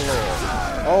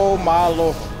 Oh my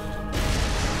lord.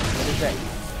 What is that?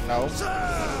 No.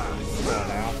 Come on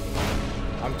now.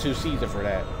 I'm too seasoned for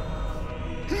that.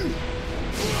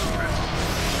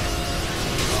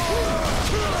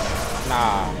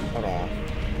 Nah, hold on.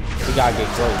 We gotta get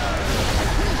close.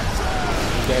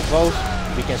 We get close,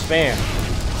 we can spam.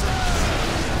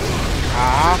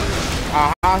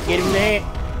 Get him there.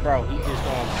 Bro, he just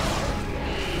going.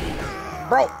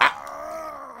 Bro,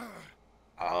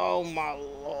 oh my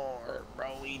lord,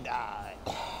 bro, he died.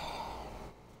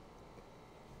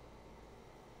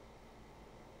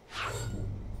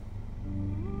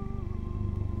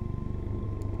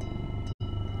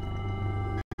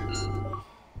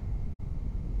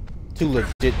 too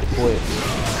legit to quit.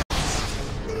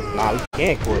 Nah, we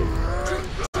can't quit.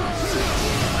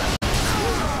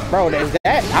 Bro, that's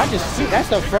that. I just see that's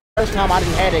the first time I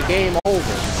didn't had a game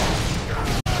over.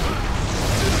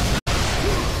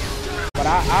 But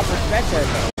I respect that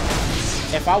though.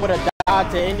 If I would have died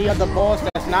to any other boss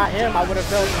that's not him, I would have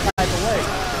felt some type of way.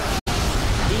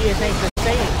 He ain't the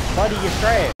same. Buddy is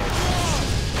trash.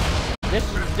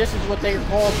 This is what they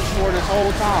called for this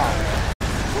whole time.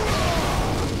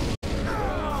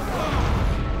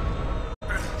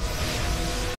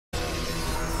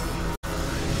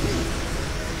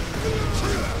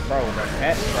 Bro,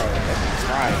 that's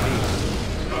trying me.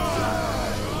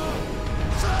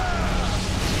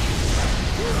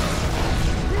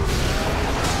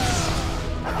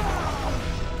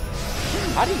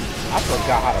 How do you, I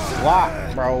forgot how to block,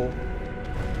 bro.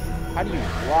 How do you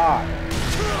block?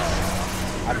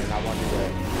 I did not want to do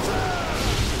that.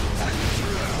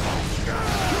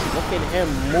 Look at him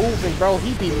moving, bro.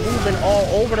 He be moving all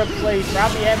over the place.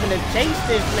 Probably having to chase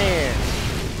this man.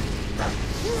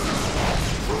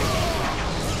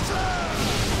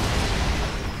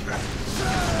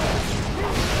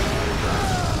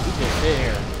 He just sit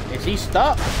here. Is he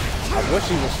stuck? I wish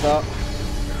he was stuck.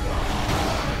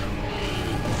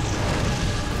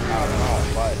 I don't know,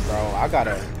 but bro, I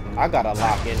gotta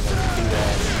lock in when you do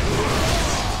that.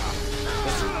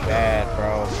 This is bad,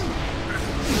 bro.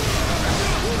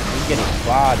 He's getting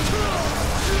bodied.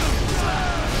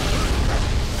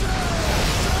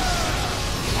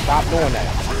 Stop doing that.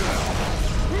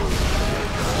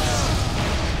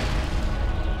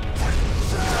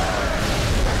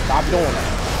 Stop doing that.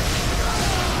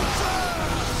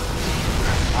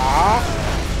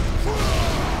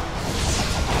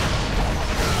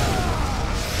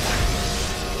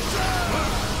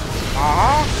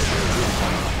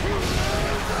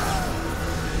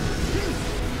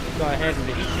 He's gonna handle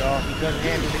the heat, y'all. He doesn't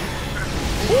handle the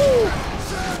heat. Woo!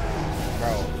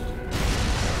 Bro.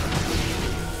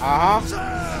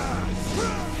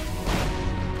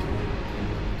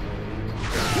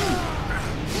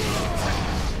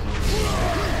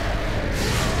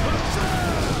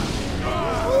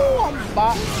 Ooh, I'm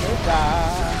about to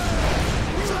die.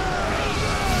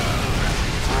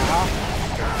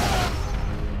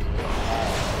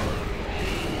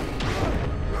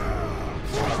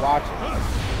 Watch it.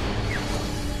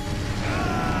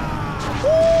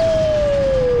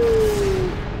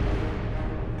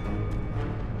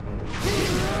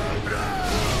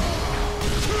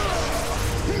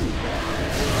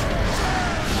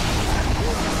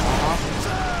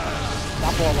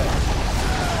 Stop all that.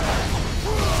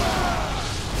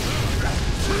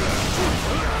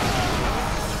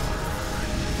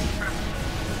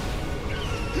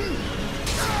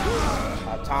 I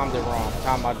timed it wrong. I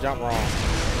timed my jump wrong.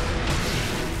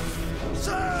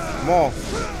 Come on.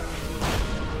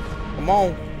 Come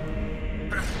on.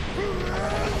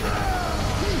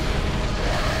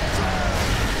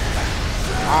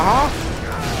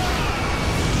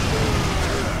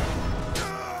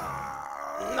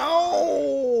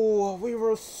 No! We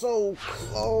were so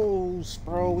close,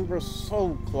 bro. We were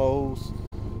so close.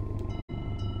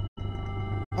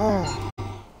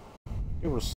 We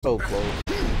were so close.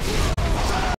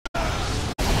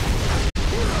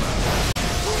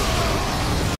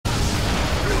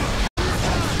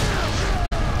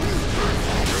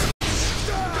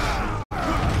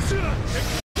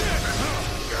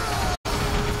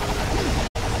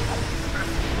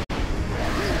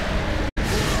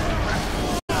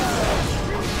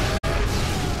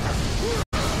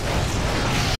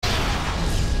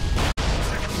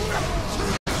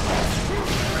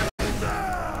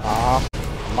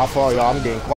 My fault, y'all. I'm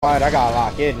getting quiet. I gotta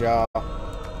lock in, y'all. Buddy's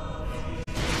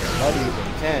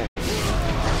intense.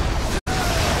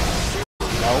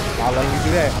 Nope, not letting you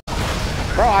do that.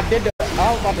 Bro, I did the.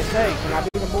 I was about to say, can I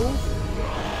do the move?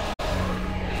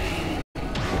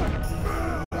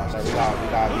 No, sir, we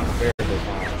gotta be prepared this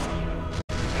time.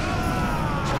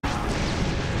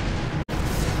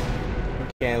 We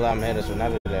can't let him hit us with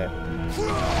none of that.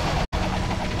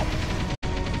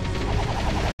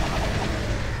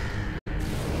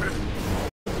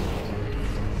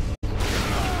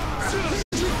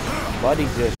 Buddy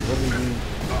just really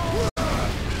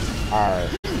alright.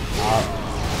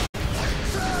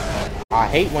 I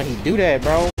hate when he do that,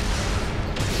 bro.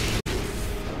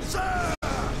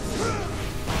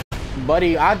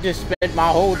 Buddy, I just spent my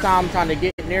whole time trying to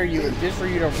get near you just for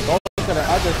you to go to the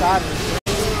other side of the screen.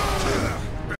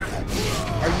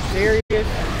 Are you serious?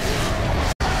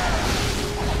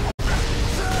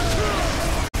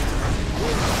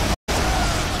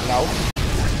 No.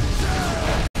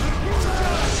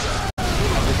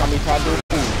 Every time he tried to do it.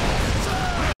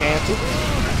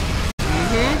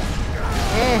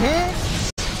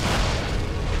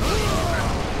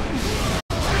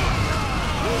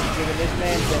 Giving this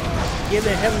man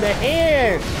giving him the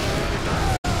hand.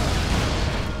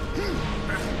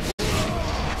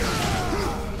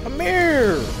 Come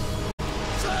here.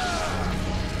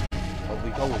 Oh, we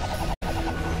go.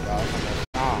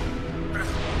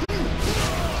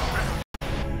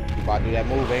 You about to do that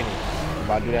move, ain't you? You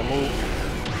about to do that move?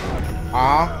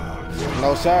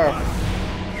 No, sir.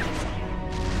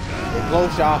 We're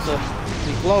close, Yasha.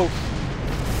 We close.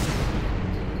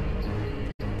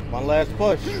 One last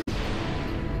push.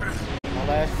 One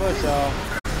last push, y'all.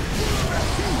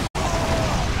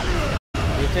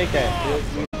 We take that.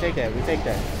 We take that. We take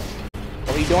that.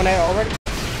 Are we doing that already?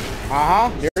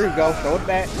 There we go. Throw it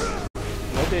back.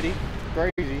 No diddy.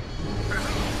 Crazy.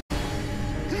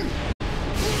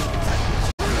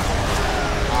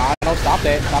 No, stop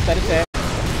that. Stop that attack.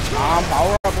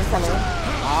 Power up in front of him.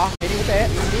 Hit him with that.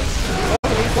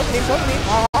 Look at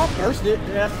him. Burst it.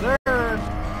 Yes, sir.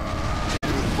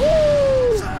 Woo!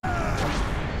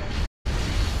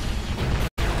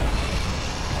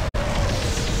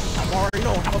 I already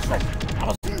know how to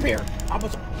prepare.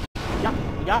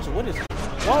 Yasha, what is it?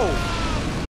 Whoa!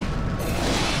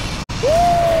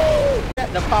 Woo!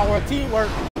 That's the power of teamwork.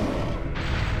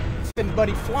 Send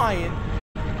Buddy flying.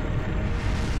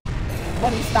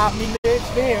 Buddy stopped me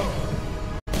mid-spam.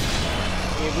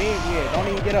 Yeah, don't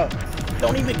even get up.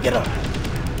 Don't even get up.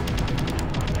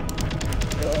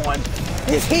 On.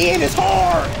 His hand is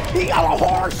hard. He got a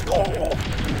hard skull.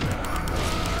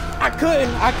 I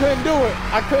couldn't do it.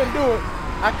 I couldn't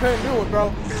do it,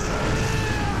 bro.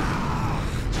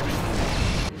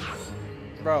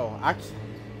 Bro.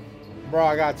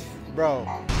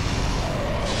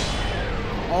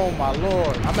 Oh my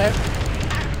lord.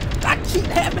 I keep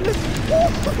having this.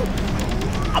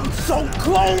 I'm so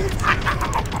close.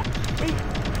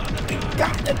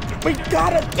 We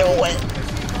gotta do it.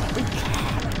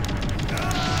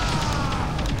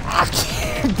 I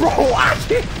can't, bro. I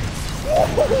can't.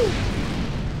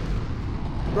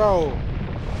 Bro.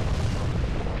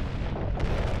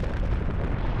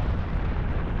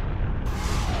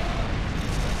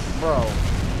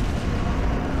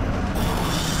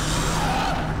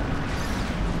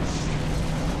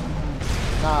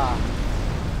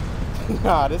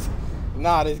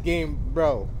 Nah, this game,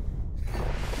 bro.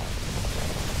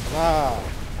 Nah.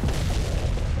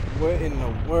 What in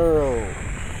the world?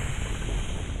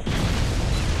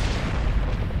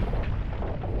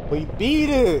 We beat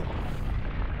it.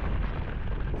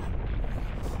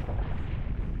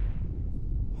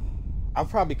 I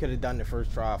probably could have done the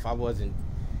first try if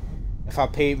I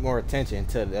paid more attention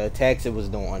to the attacks it was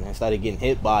doing instead of getting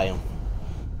hit by him.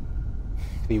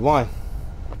 We won.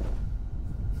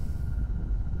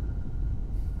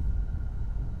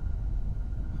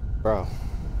 Bro.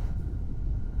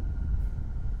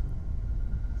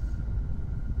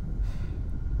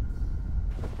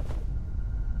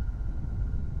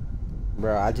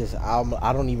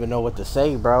 I don't even know what to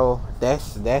say, bro. That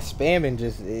spamming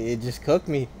just cooked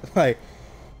me. Like,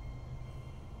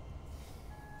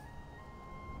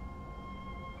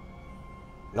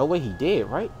 no way he did,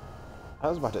 right? I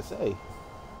was about to say.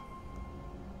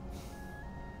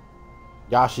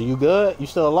 Yasha, you good? You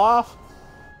still alive?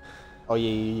 Oh yeah,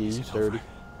 you sturdy.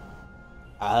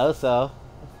 I hope so.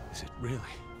 Is it really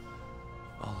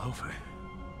all over?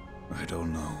 I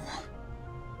don't know.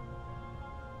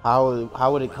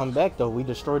 How would it come back though? We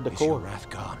destroyed the Is your core. wrath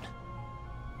gone?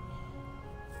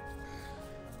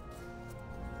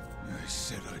 I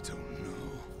said I don't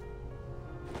know.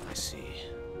 I see.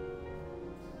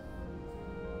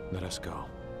 Let us go.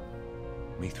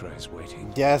 Vlitra is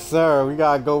waiting. Yes, sir. We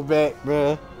gotta go back,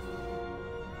 bruh.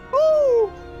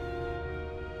 Woo!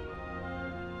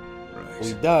 Right.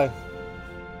 We done.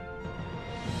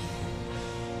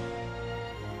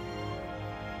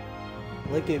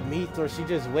 Look at Vlitra. She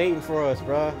just waiting for us,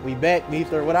 bruh. We back,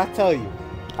 Vlitra. What I tell you?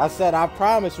 I said I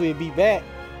promised we'd be back.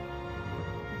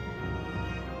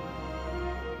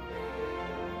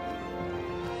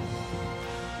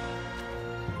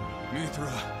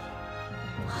 Vlitra.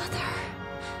 Mother.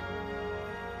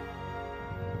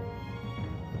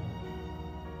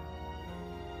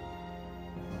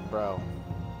 Bro.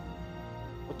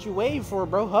 What you waiting for,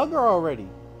 bro? Hug her already.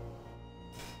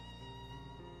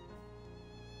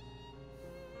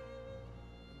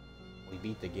 We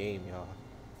beat the game, y'all.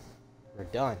 We're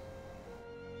done.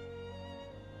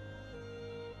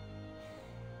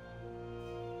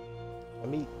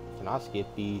 Can I skip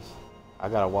these? I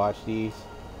gotta watch these.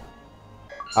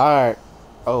 Alright.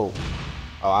 Oh,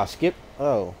 I skipped.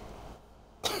 Oh.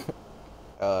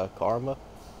 Karma.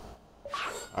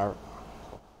 Alright.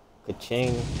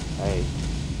 Ka-ching. Hey.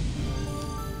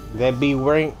 That B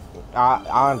ring,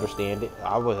 I understand it.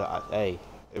 Hey,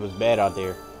 it was bad out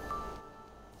there.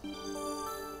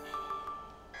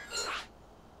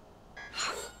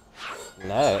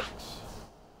 Next.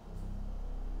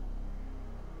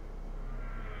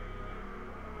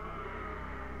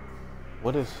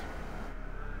 What is...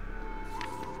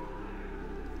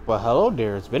 Well, hello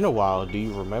there. It's been a while. Do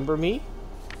you remember me?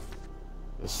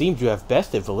 It seems you have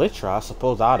bested Vlitra. I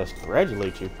suppose I ought to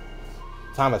congratulate you.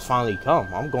 Time has finally come.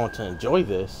 I'm going to enjoy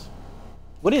this.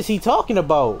 What is he talking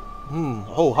about?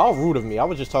 Oh, how rude of me. I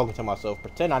was just talking to myself.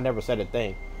 Pretend I never said a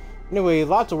thing. Anyway,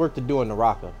 lots of work to do in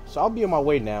Naraka. So I'll be on my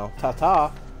way now.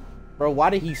 Ta-ta. Bro, why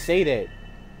did he say that?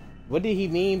 What did he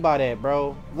mean by that,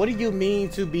 bro? What do you mean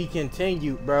to be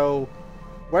continued, bro?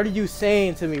 What are you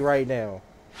saying to me right now?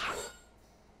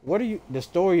 What are you... The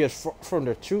story is from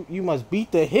the truth. You must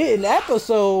beat the hidden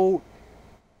episode.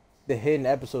 The hidden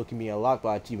episode can be unlocked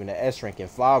by achieving the S rank in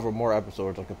 5 or more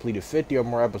episodes or completing 50 or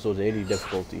more episodes at any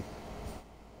difficulty.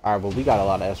 Alright, but we got a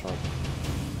lot of S rank.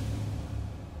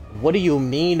 What do you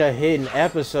mean a hidden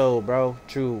episode, bro?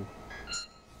 True.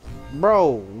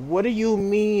 Bro, what do you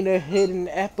mean a hidden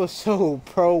episode,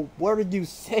 bro? What are you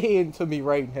saying to me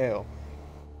right now?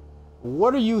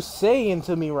 What are you saying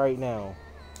to me right now?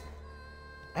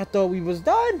 I thought we was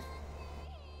done.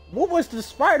 What was the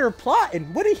spider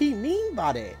plotting? What did he mean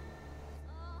by that?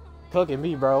 Cooking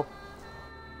me, bro.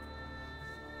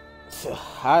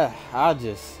 I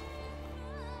just...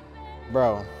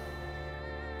 Bro.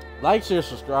 Like, share,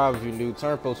 subscribe if you're new.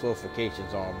 Turn post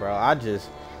notifications on, bro.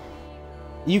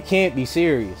 You can't be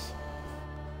serious.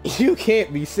 You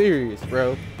can't be serious,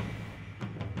 bro.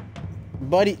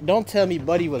 Buddy, don't tell me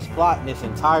Buddy was plotting this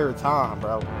entire time,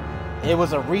 bro. It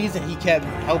was a reason he kept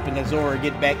helping Asura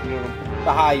get back to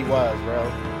how he was,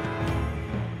 bro.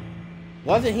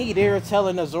 Wasn't he there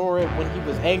telling Asura when he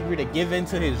was angry to give in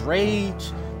to his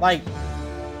rage? Like,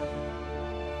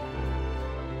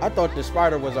 I thought the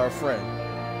spider was our friend.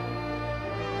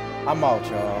 I'm out,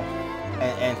 y'all.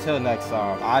 And until next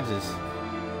time,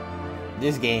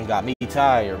 this game got me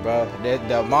tired, bro.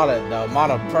 The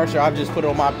amount of pressure I just put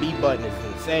on my B button is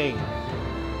insane.